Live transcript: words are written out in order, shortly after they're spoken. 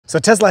So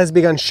Tesla has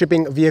begun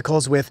shipping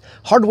vehicles with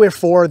hardware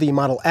 4. The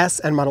Model S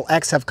and Model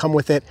X have come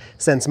with it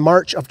since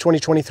March of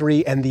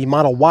 2023, and the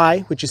Model Y,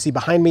 which you see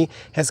behind me,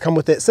 has come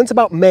with it since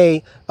about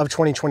May of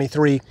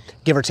 2023,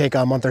 give or take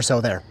a month or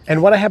so there.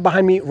 And what I have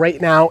behind me right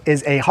now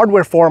is a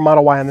hardware 4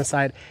 Model Y on this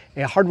side,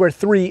 a hardware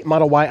 3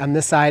 Model Y on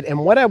this side.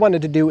 And what I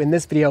wanted to do in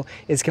this video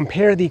is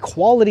compare the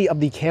quality of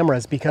the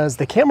cameras, because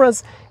the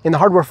cameras in the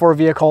hardware 4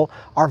 vehicle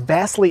are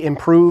vastly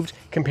improved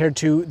compared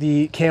to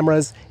the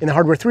cameras in the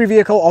hardware 3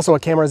 vehicle. Also, a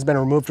camera has been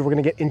removed. We're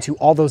gonna get into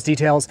all those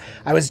details.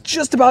 I was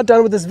just about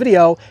done with this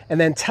video, and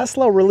then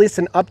Tesla released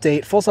an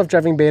update, full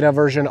self-driving beta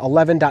version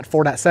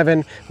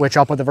 11.4.7, which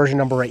I'll put the version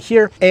number right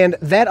here. And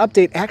that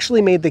update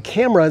actually made the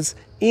cameras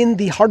in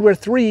the hardware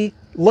 3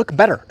 look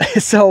better.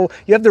 So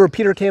you have the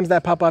repeater cams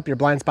that pop up, your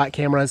blind spot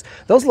cameras.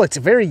 Those looked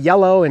very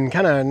yellow and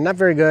kind of not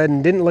very good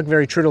and didn't look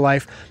very true to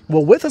life.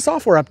 Well, with a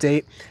software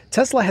update,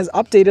 Tesla has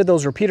updated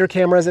those repeater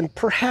cameras and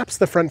perhaps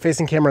the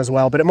front-facing camera as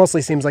well, but it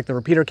mostly seems like the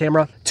repeater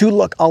camera to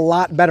look a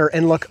lot better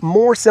and look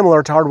more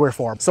similar to hardware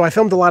 4. So I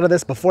filmed a lot of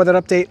this before that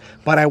update,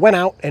 but I went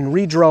out and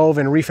redrove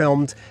and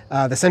refilmed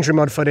the Sentry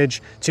Mode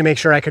footage to make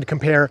sure I could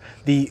compare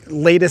the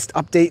latest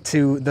update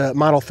to the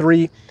Model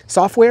 3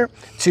 software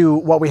to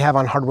what we have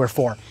on hardware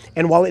 4.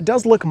 And while it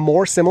does look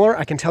more similar,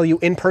 I can tell you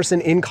in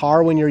person, in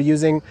car, when you're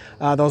using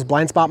those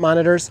blind spot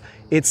monitors,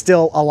 it's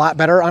still a lot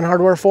better on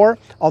hardware 4,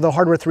 although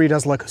hardware 3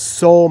 does look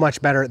so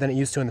much better than it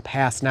used to in the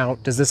past. Now,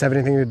 does this have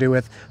anything to do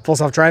with full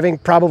self-driving?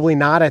 Probably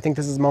not. I think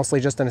this is mostly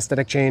just an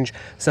aesthetic change,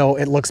 so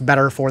it looks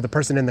better for the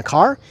person in the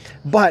car,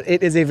 but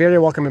it is a very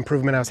welcome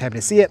improvement. I was happy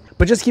to see it.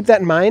 But just keep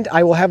that in mind.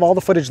 I will have all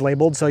the footage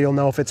labeled, so you'll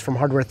know if it's from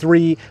hardware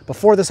 3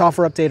 before the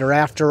software update or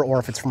after, or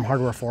if it's from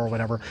hardware 4 or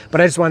whatever.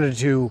 But I just wanted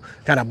to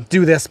kind of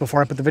do this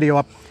before I put the video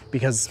up,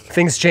 because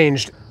things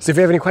changed. So if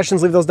you have any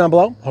questions, leave those down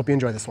below. Hope you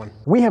enjoy this one.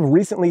 We have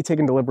recently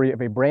taken delivery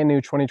of a brand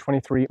new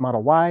 2023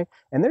 Model Y,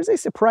 and there's a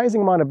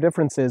surprising amount of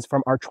differences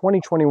from our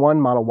 2021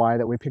 Model Y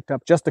that we picked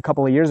up just a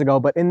couple of years ago.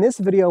 But in this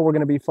video, we're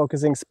gonna be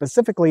focusing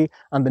specifically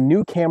on the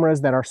new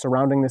cameras that are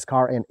surrounding this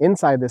car and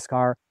inside this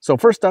car. So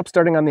first up,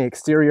 starting on the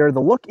exterior, the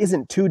look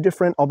isn't too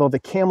different, although the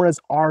cameras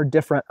are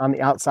different on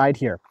the outside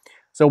here.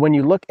 So when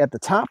you look at the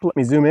top, let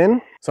me zoom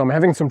in. So I'm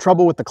having some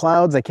trouble with the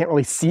clouds. I can't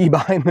really see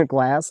behind the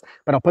glass,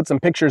 but I'll put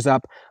some pictures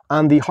up.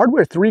 On the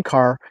hardware 3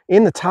 car,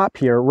 in the top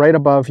here, right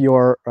above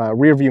your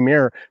rear view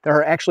mirror, there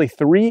are actually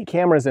 3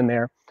 cameras in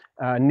there,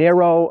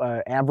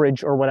 narrow,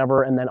 average or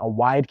whatever, and then a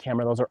wide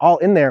camera. Those are all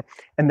in there.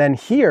 And then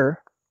here,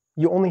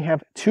 you only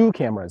have 2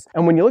 cameras.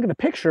 And when you look at the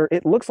picture,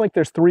 it looks like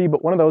there's 3,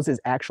 but one of those is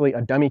actually a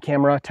dummy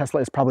camera.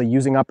 Tesla is probably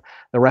using up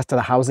the rest of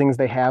the housings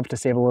they have to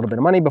save a little bit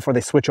of money before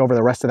they switch over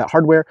the rest of that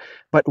hardware.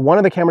 But one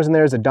of the cameras in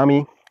there is a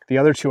dummy. The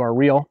other 2 are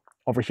real.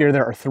 Over here,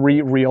 there are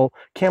 3 real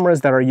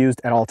cameras that are used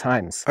at all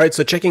times. All right,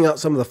 so checking out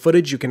some of the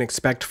footage you can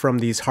expect from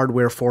these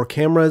hardware 4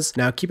 cameras.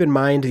 Now, keep in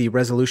mind the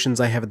resolutions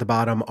I have at the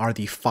bottom are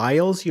the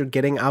files you're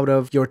getting out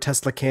of your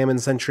Tesla Cam in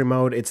Sentry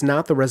Mode. It's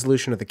not the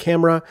resolution of the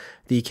camera.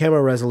 The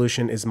camera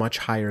resolution is much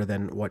higher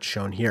than what's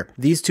shown here.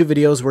 These 2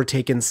 videos were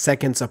taken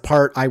seconds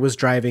apart. I was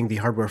driving the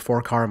hardware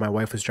 4 car, my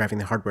wife was driving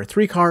the hardware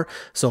 3 car,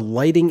 so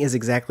lighting is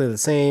exactly the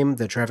same.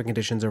 The traffic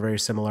conditions are very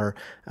similar.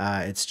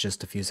 It's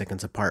just a few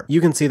seconds apart. You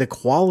can see the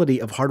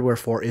quality of hardware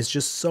 4 is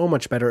just so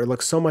much better. It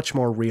looks so much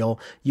more real.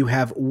 You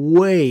have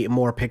way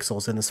more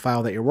pixels in this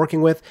file that you're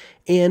working with.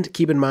 And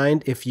keep in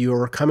mind, if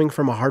you're coming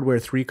from a hardware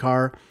 3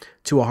 car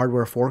to a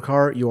hardware 4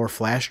 car, your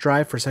flash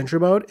drive for Sentry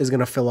Mode is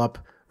going to fill up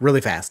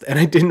really fast. And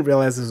I didn't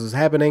realize this was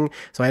happening,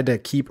 so I had to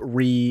keep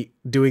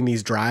redoing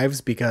these drives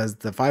because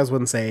the files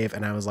wouldn't save,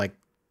 and I was like,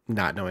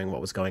 not knowing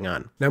what was going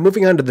on. Now,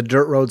 moving on to the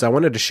dirt roads, I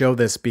wanted to show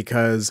this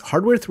because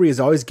hardware 3 has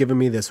always given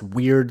me this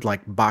weird,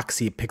 like,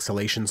 boxy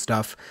pixelation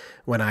stuff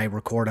when I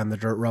record on the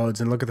dirt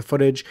roads and look at the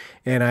footage.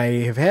 And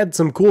I have had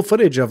some cool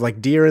footage of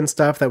like deer and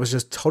stuff that was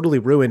just totally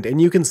ruined, and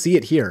you can see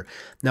it here.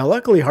 Now,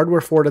 luckily,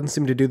 hardware 4 doesn't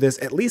seem to do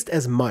this at least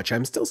as much.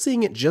 I'm still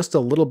seeing it just a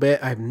little bit.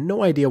 I have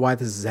no idea why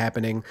this is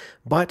happening,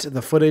 but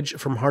the footage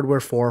from hardware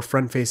 4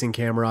 front-facing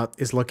camera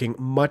is looking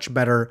much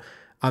better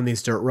on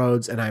these dirt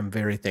roads, and I'm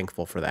very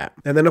thankful for that.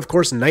 And then, of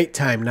course,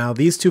 nighttime. Now,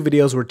 these 2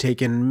 videos were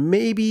taken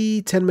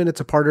maybe 10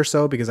 minutes apart or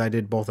so because I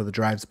did both of the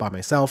drives by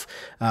myself,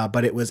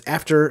 but it was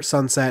after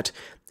sunset.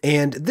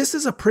 And this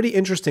is a pretty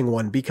interesting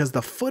one because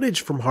the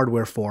footage from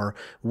hardware 4,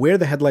 where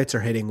the headlights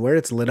are hitting, where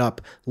it's lit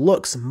up,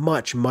 looks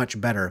much,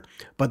 much better.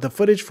 But the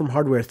footage from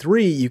hardware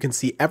 3, you can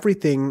see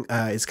everything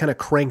is kind of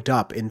cranked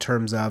up in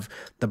terms of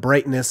the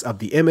brightness of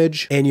the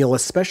image. And you'll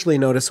especially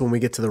notice when we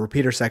get to the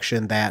repeater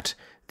section that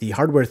the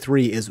hardware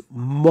 3 is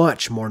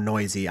much more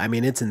noisy. I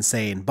mean, it's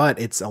insane, but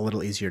it's a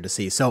little easier to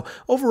see. So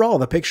overall,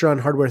 the picture on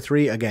hardware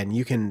 3, again,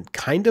 you can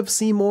kind of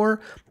see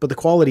more, but the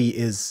quality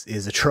is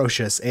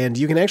atrocious. And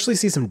you can actually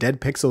see some dead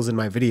pixels in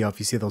my video if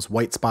you see those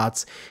white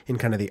spots in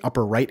kind of the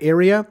upper right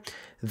area.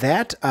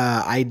 That,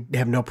 I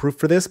have no proof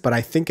for this, but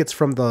I think it's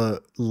from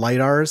the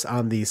LiDARs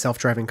on the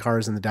self-driving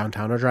cars in the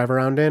downtown I drive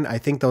around in. I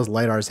think those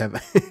LiDARs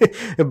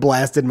have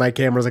blasted my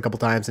cameras a couple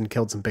times and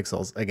killed some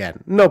pixels.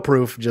 Again, no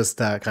proof, just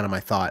kind of my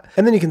thought.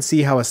 And then you can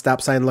see how a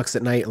stop sign looks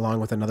at night along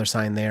with another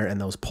sign there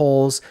and those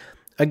poles.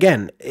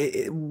 Again,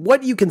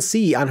 what you can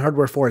see on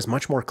hardware 4 is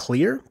much more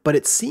clear, but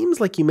it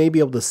seems like you may be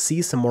able to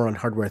see some more on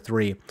hardware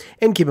 3.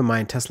 And keep in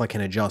mind, Tesla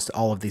can adjust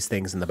all of these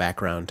things in the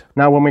background.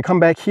 Now, when we come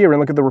back here and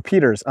look at the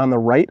repeaters, on the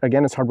right,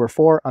 again, is hardware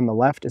 4. On the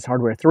left is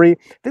hardware 3.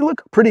 They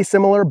look pretty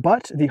similar,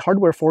 but the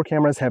hardware 4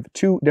 cameras have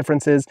two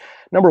differences.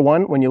 Number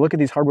one, when you look at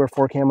these hardware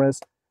 4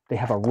 cameras, they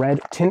have a red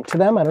tint to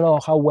them. I don't know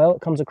how well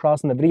it comes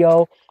across in the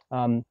video.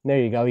 There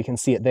you go, you can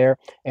see it there.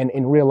 And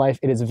in real life,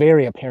 it is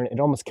very apparent. It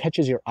almost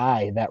catches your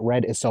eye. That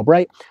red is so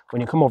bright.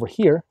 When you come over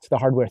here to the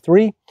hardware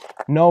 3,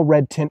 no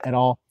red tint at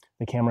all.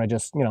 The camera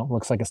just,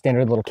 looks like a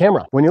standard little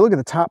camera. When you look at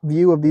the top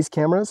view of these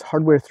cameras,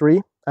 hardware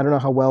 3, I don't know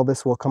how well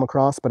this will come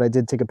across, but I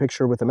did take a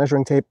picture with a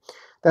measuring tape.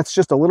 That's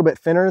just a little bit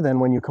thinner than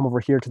when you come over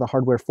here to the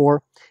hardware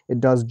 4. It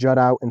does jut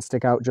out and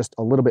stick out just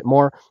a little bit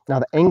more. Now,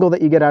 the angle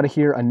that you get out of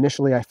here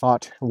initially I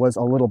thought was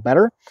a little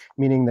better,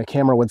 meaning the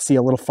camera would see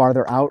a little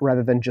farther out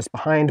rather than just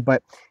behind,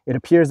 but it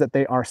appears that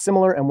they are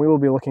similar, and we will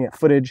be looking at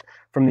footage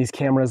from these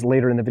cameras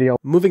later in the video.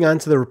 Moving on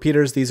to the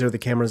repeaters, these are the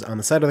cameras on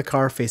the side of the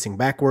car facing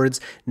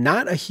backwards.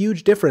 Not a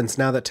huge difference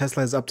now that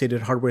Tesla has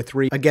updated hardware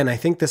 3. Again, I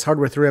think this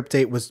hardware 3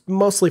 update was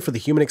mostly for the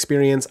human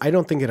experience. I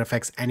don't think it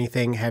affects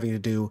anything having to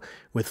do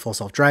with full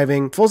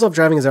self-driving. Full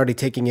self-driving is already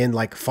taking in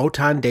like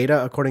photon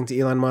data, according to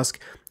Elon Musk.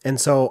 And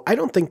so I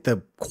don't think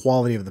the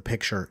quality of the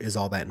picture is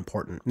all that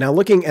important. Now,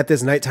 looking at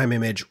this nighttime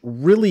image,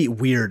 really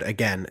weird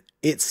again.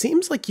 It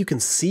seems like you can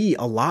see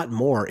a lot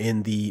more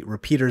in the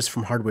repeaters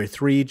from hardware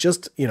 3,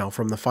 just,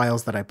 from the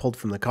files that I pulled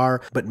from the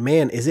car. But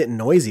man, is it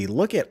noisy.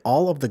 Look at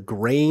all of the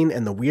grain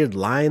and the weird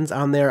lines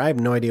on there. I have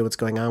no idea what's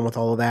going on with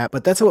all of that,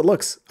 but that's how it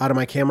looks out of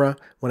my camera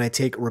when I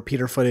take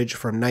repeater footage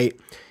from night.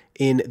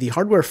 In the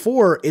hardware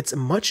 4, it's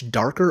much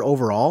darker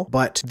overall,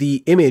 but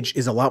the image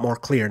is a lot more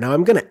clear. Now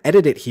I'm going to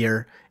edit it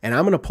here, and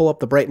I'm going to pull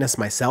up the brightness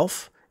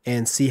myself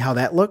and see how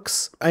that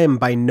looks. I am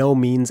by no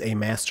means a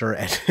master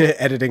at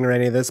editing or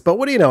any of this, but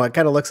what do you know? It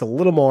kind of looks a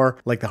little more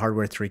like the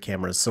hardware 3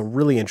 cameras, so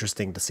really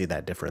interesting to see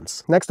that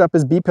difference. Next up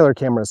is B-pillar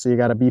cameras. So you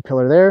got a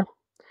B-pillar there,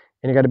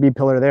 and you got a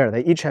B-pillar there.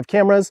 They each have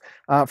cameras.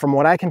 From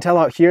what I can tell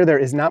out here, there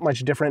is not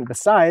much different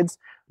besides,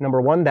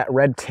 number one, that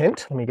red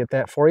tint. Let me get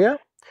that for you.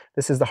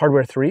 This is the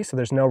hardware 3, so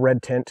there's no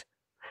red tint.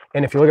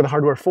 And if you look at the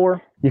hardware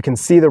 4, you can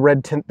see the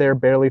red tint there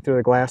barely through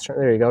the glass.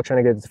 There you go,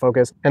 trying to get it to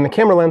focus. And the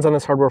camera lens on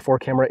this hardware 4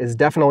 camera is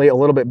definitely a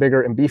little bit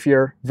bigger and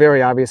beefier.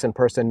 Very obvious in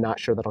person, not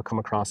sure that'll come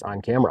across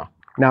on camera.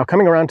 Now,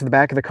 coming around to the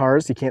back of the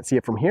cars, you can't see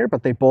it from here,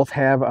 but they both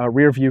have a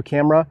rear view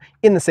camera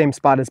in the same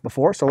spot as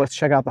before. So let's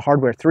check out the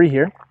hardware 3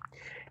 here.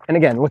 And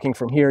again, looking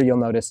from here, you'll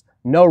notice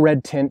no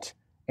red tint.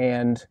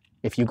 And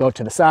if you go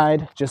to the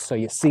side, just so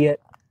you see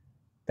it,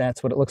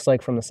 that's what it looks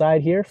like from the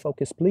side here.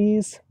 Focus,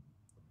 please.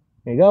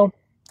 There you go.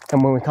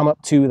 And when we come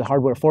up to the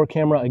hardware 4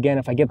 camera, again,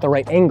 if I get the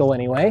right angle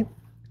anyway,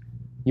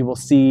 you will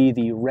see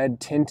the red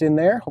tint in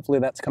there. Hopefully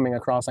that's coming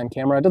across on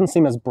camera. It doesn't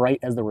seem as bright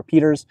as the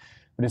repeaters,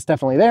 but it's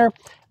definitely there. And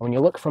when you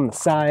look from the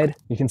side,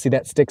 you can see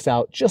that sticks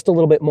out just a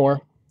little bit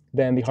more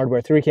than the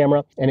hardware 3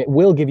 camera, and it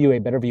will give you a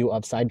better view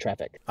of side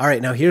traffic. All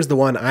right, now here's the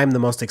one I'm the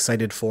most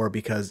excited for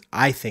because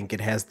I think it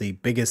has the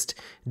biggest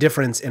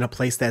difference in a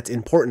place that's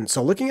important.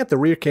 So looking at the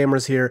rear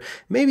cameras here,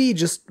 maybe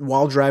just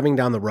while driving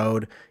down the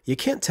road, you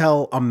can't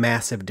tell a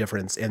massive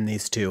difference in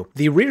these two.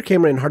 The rear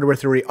camera in hardware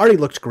 3 already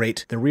looked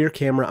great. The rear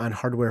camera on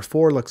hardware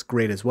 4 looks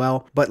great as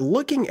well. But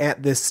looking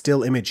at this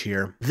still image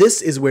here,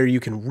 this is where you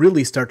can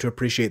really start to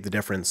appreciate the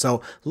difference.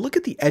 So look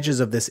at the edges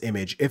of this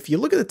image. If you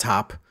look at the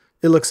top,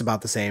 it looks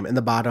about the same. In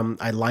the bottom,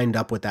 I lined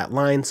up with that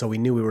line, so we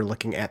knew we were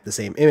looking at the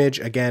same image.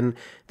 Again,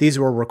 these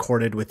were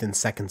recorded within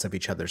seconds of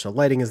each other, so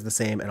lighting is the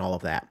same and all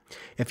of that.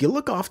 If you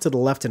look off to the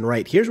left and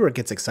right, here's where it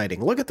gets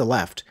exciting. Look at the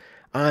left.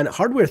 On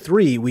hardware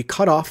 3, we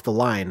cut off the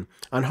line.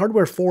 On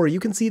hardware 4, you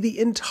can see the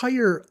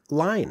entire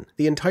line.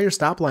 The entire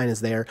stop line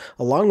is there,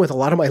 along with a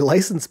lot of my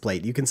license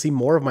plate. You can see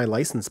more of my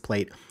license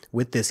plate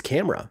with this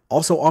camera.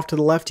 Also off to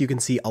the left, you can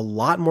see a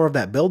lot more of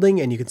that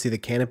building, and you can see the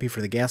canopy for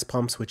the gas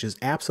pumps, which is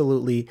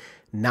absolutely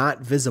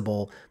not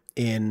visible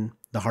in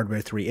the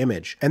hardware 3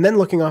 image. And then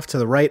looking off to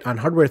the right on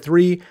hardware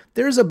 3,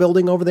 there's a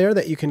building over there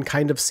that you can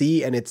kind of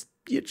see, and it's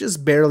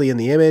just barely in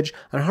the image.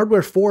 On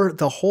hardware 4,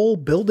 the whole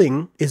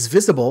building is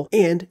visible,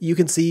 and you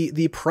can see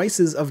the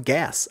prices of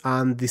gas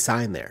on the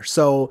sign there.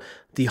 So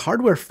the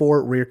hardware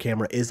 4 rear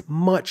camera is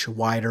much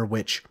wider,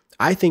 which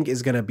I think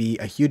is going to be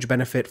a huge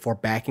benefit for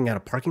backing out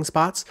of parking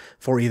spots,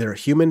 for either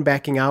human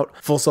backing out,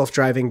 full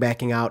self-driving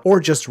backing out, or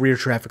just rear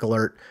traffic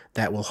alert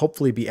that will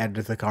hopefully be added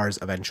to the cars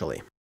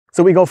eventually.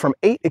 So we go from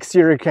 8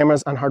 exterior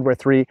cameras on hardware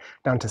 3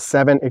 down to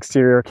 7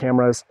 exterior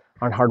cameras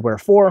on hardware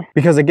 4,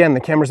 because again, the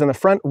cameras in the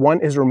front,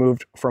 one is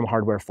removed from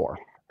hardware 4.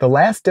 The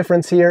last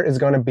difference here is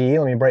going to be,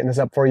 let me brighten this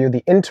up for you,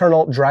 the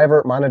internal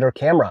driver monitor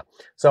camera.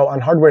 So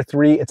on hardware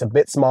 3, it's a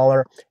bit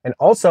smaller. And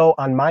also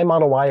on my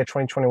Model Y of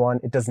 2021,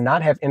 it does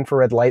not have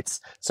infrared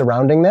lights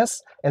surrounding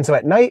this. And so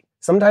at night,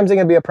 sometimes it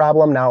can be a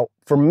problem. Now,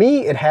 for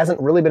me, it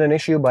hasn't really been an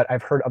issue, but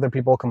I've heard other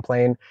people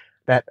complain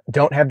that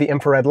don't have the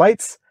infrared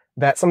lights,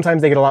 that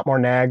sometimes they get a lot more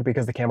nag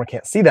because the camera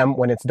can't see them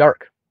when it's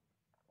dark.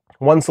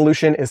 One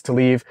solution is to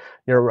leave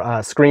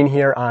your screen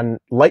here on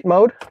light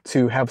mode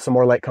to have some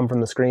more light come from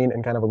the screen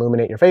and kind of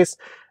illuminate your face.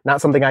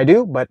 Not something I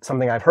do, but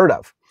something I've heard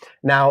of.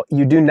 Now,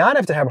 you do not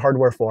have to have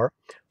hardware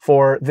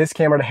for this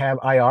camera to have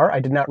IR. I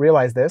did not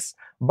realize this,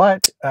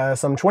 but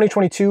some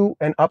 2022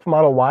 and up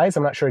Model Ys,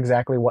 I'm not sure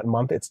exactly what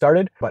month it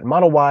started, but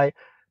Model Y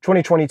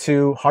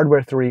 2022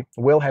 Hardware 3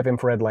 will have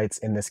infrared lights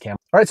in this camera.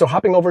 All right, so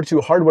hopping over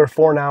to Hardware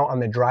 4 now on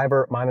the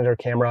driver monitor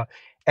camera.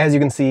 As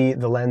you can see,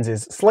 the lens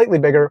is slightly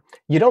bigger.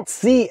 You don't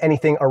see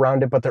anything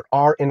around it, but there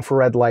are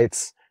infrared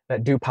lights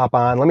that do pop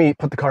on. Let me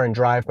put the car in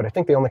drive, but I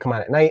think they only come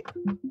on at night.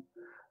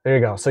 There you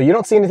go. So you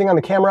don't see anything on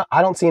the camera.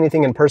 I don't see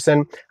anything in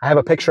person. I have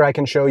a picture I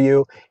can show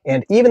you.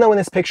 And even though in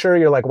this picture,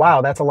 you're like,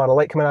 wow, that's a lot of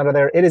light coming out of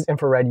there, it is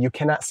infrared. You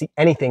cannot see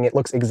anything. It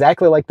looks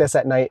exactly like this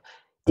at night,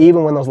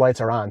 even when those lights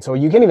are on. So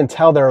you can't even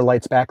tell there are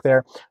lights back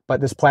there,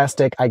 but this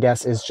plastic, I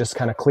guess, is just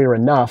kind of clear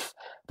enough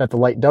that the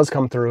light does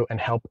come through and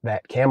help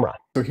that camera.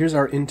 So here's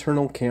our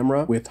internal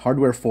camera with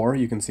Hardware 4.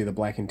 You can see the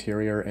black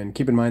interior, and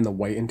keep in mind the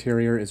white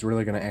interior is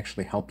really going to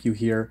actually help you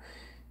here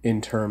in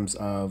terms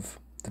of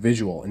the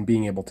visual and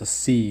being able to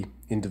see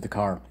into the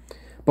car.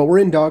 But we're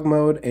in dog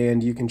mode,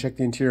 and you can check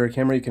the interior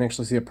camera. You can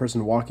actually see a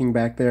person walking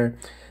back there.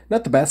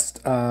 Not the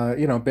best,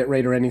 you know, bit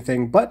rate or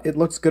anything, but it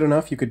looks good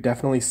enough. You could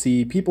definitely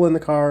see people in the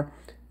car,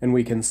 and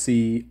we can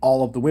see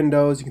all of the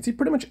windows. You can see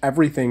pretty much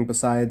everything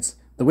besides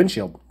the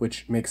windshield,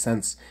 which makes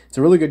sense. It's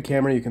a really good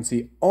camera. You can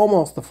see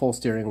almost the full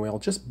steering wheel,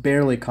 just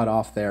barely cut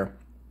off there.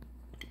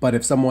 But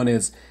if someone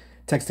is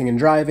texting and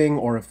driving,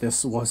 or if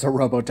this was a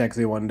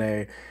robo-taxi one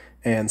day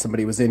and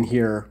somebody was in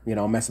here, you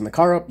know, messing the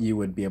car up, you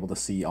would be able to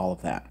see all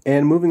of that.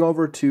 And moving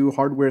over to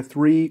Hardware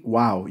 3,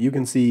 wow, you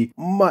can see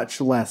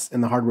much less in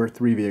the Hardware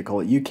 3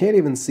 vehicle. You can't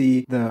even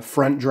see the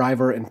front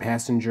driver and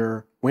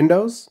passenger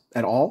windows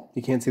at all.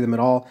 You can't see them at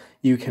all.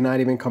 You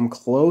cannot even come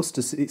close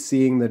to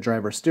seeing the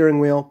driver's steering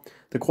wheel.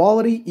 The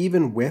quality,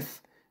 even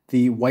with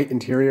the white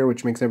interior,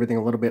 which makes everything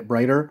a little bit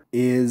brighter,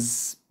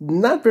 is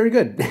not very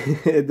good.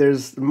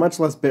 There's much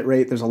less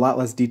bitrate. There's a lot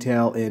less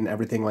detail in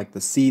everything like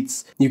the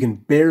seats. You can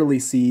barely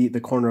see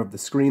the corner of the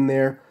screen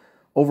there.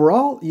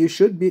 Overall, you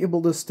should be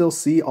able to still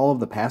see all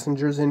of the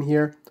passengers in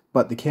here,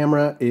 but the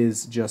camera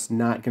is just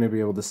not going to be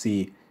able to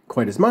see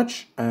quite as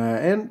much,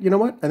 and you know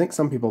what? I think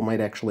some people might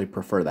actually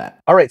prefer that.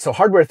 All right, so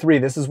Hardware 3,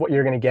 this is what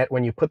you're going to get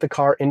when you put the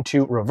car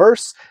into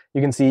reverse.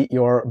 You can see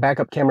your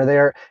backup camera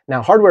there.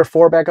 Now, Hardware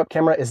 4 backup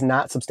camera is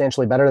not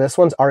substantially better. This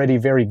one's already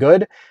very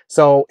good,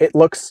 so it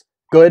looks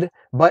good,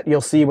 but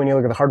you'll see when you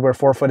look at the Hardware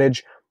 4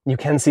 footage, you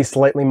can see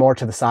slightly more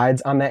to the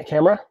sides on that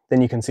camera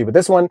than you can see with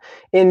this one.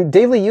 In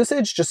daily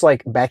usage, just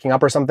like backing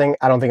up or something,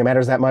 I don't think it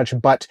matters that much,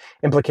 but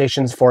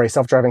implications for a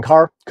self-driving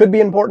car could be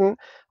important.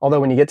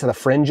 Although when you get to the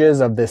fringes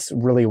of this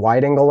really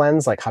wide angle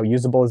lens, like how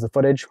usable is the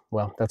footage?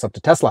 Well, that's up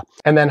to Tesla.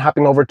 And then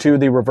hopping over to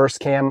the reverse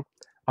cam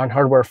on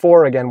Hardware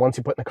 4, again, once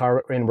you put the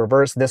car in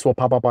reverse, this will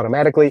pop up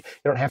automatically. You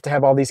don't have to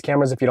have all these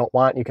cameras if you don't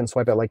want. You can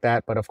swipe it like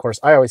that, but of course,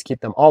 I always keep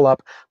them all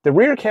up. The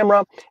rear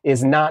camera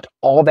is not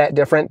all that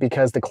different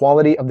because the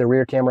quality of the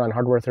rear camera on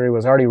Hardware 3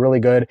 was already really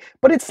good,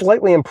 but it's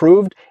slightly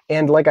improved.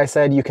 And like I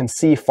said, you can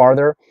see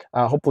farther.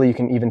 Hopefully you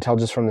can even tell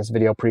just from this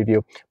video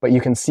preview, but you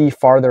can see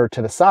farther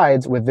to the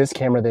sides with this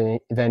camera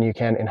than you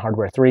can in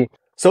Hardware 3.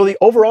 So the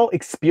overall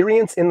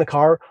experience in the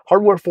car,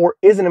 Hardware 4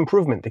 is an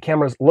improvement. The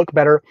cameras look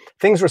better,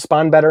 things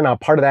respond better. Now,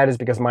 part of that is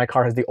because my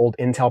car has the old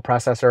Intel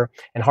processor,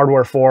 and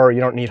Hardware 4, you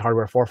don't need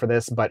Hardware 4 for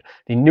this, but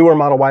the newer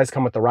Model Ys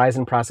come with the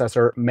Ryzen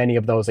processor. Many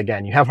of those,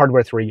 again, you have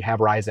Hardware 3, you have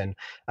Ryzen,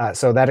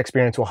 so that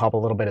experience will help a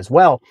little bit as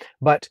well.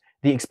 But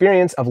the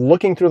experience of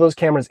looking through those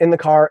cameras in the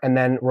car and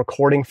then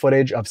recording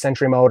footage of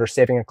Sentry mode or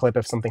saving a clip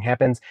if something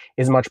happens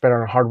is much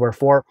better on Hardware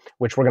 4,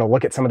 which we're going to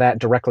look at some of that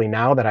directly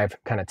now that I've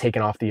kind of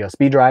taken off the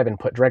USB drive and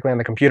put directly on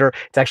the computer.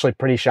 It's actually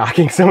pretty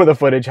shocking, some of the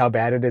footage, how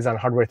bad it is on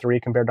Hardware 3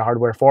 compared to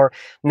Hardware 4.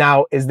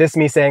 Now, is this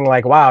me saying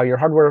like, wow, your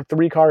Hardware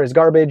 3 car is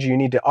garbage, you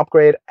need to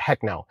upgrade?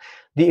 Heck no.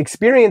 The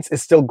experience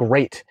is still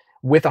great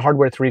with a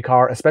Hardware 3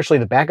 car, especially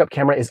the backup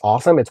camera is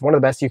awesome. It's one of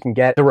the best you can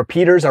get. The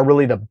repeaters are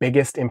really the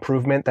biggest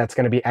improvement that's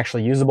going to be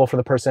actually usable for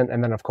the person.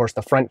 And then of course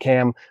the front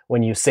cam,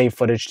 when you save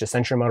footage to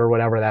Sentry mode or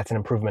whatever, that's an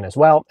improvement as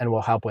well and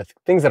will help with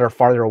things that are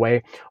farther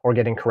away or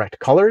getting correct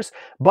colors.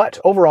 But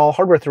overall,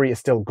 Hardware 3 is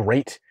still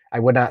great. I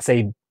would not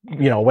say,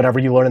 you know, whatever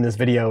you learn in this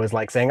video is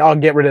like saying, oh,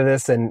 get rid of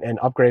this and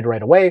upgrade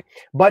right away.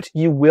 But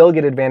you will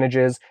get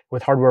advantages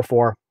with Hardware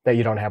 4 that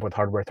you don't have with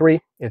Hardware 3.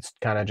 It's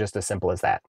kind of just as simple as that.